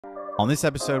On this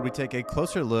episode, we take a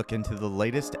closer look into the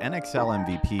latest NXL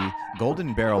MVP,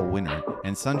 Golden Barrel winner,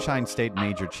 and Sunshine State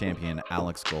Major champion,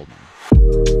 Alex Goldman.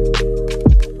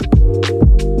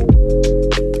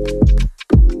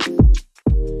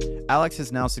 Alex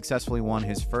has now successfully won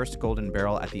his first Golden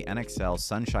Barrel at the NXL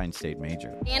Sunshine State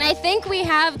Major. And I think we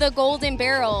have the Golden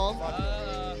Barrel.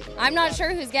 I'm not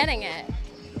sure who's getting it.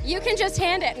 You can just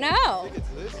hand it. No.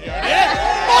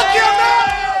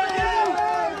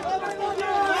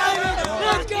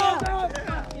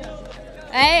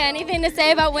 Hey, anything to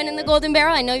say about winning the Golden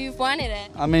Barrel? I know you've wanted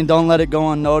it. I mean, don't let it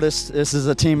go unnoticed. This is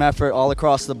a team effort all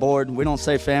across the board. We don't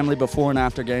say family before and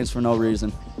after games for no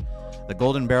reason. The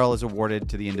Golden Barrel is awarded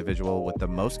to the individual with the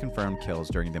most confirmed kills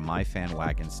during the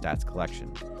MyFanWagon stats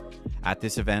collection. At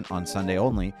this event on Sunday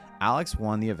only, Alex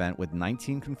won the event with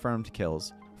 19 confirmed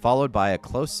kills, followed by a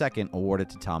close second awarded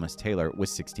to Thomas Taylor with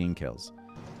 16 kills.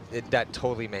 That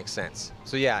totally makes sense.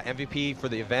 So yeah, MVP for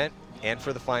the event and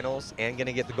for the finals and going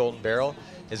to get the Golden Barrel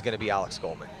is going to be Alex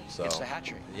Goldman. So gets the hat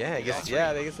trick. Yeah, he gets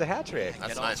the hat trick.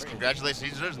 That's nice. Congratulations. He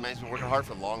deserves it, man. He's been working hard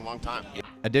for a long, long time.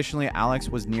 Additionally, Alex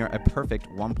was near a perfect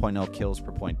 1.0 kills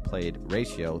per point played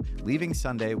ratio, leaving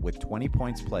Sunday with 20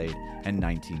 points played and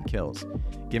 19 kills,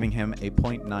 giving him a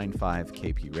 .95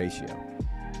 KP ratio.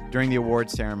 During the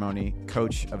awards ceremony,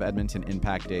 coach of Edmonton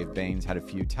Impact Dave Baines had a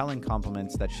few telling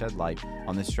compliments that shed light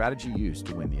on the strategy used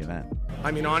to win the event.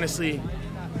 I mean, honestly,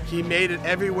 he made it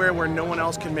everywhere where no one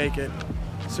else can make it.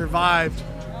 Survived,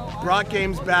 brought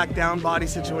games back, down body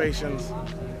situations.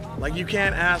 Like, you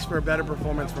can't ask for a better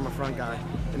performance from a front guy.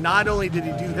 And not only did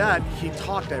he do that, he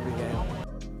talked every game.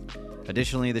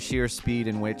 Additionally, the sheer speed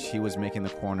in which he was making the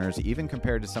corners, even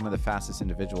compared to some of the fastest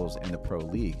individuals in the pro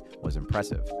league, was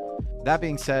impressive. That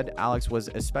being said, Alex was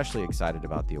especially excited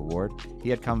about the award. He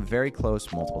had come very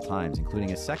close multiple times,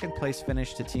 including a second place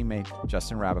finish to teammate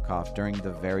Justin Rabikoff during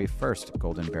the very first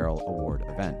Golden Barrel Award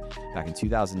event back in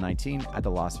 2019 at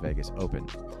the Las Vegas Open.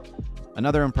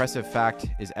 Another impressive fact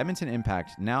is Edmonton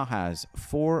Impact now has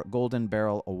 4 Golden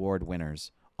Barrel Award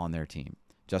winners on their team: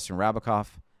 Justin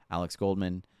Rabikoff, Alex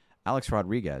Goldman, Alex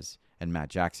Rodriguez, and Matt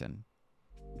Jackson.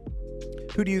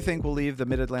 Who do you think will leave the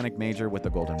Mid-Atlantic Major with the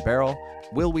Golden Barrel?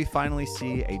 Will we finally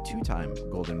see a 2-time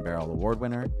Golden Barrel Award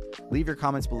winner? Leave your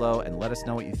comments below and let us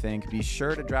know what you think. Be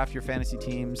sure to draft your fantasy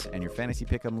teams and your fantasy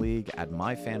pick'em league at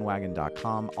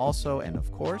myfanwagon.com. Also, and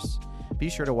of course, be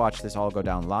sure to watch this all go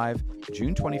down live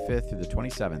June 25th through the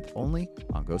 27th, only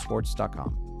on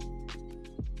GoSports.com.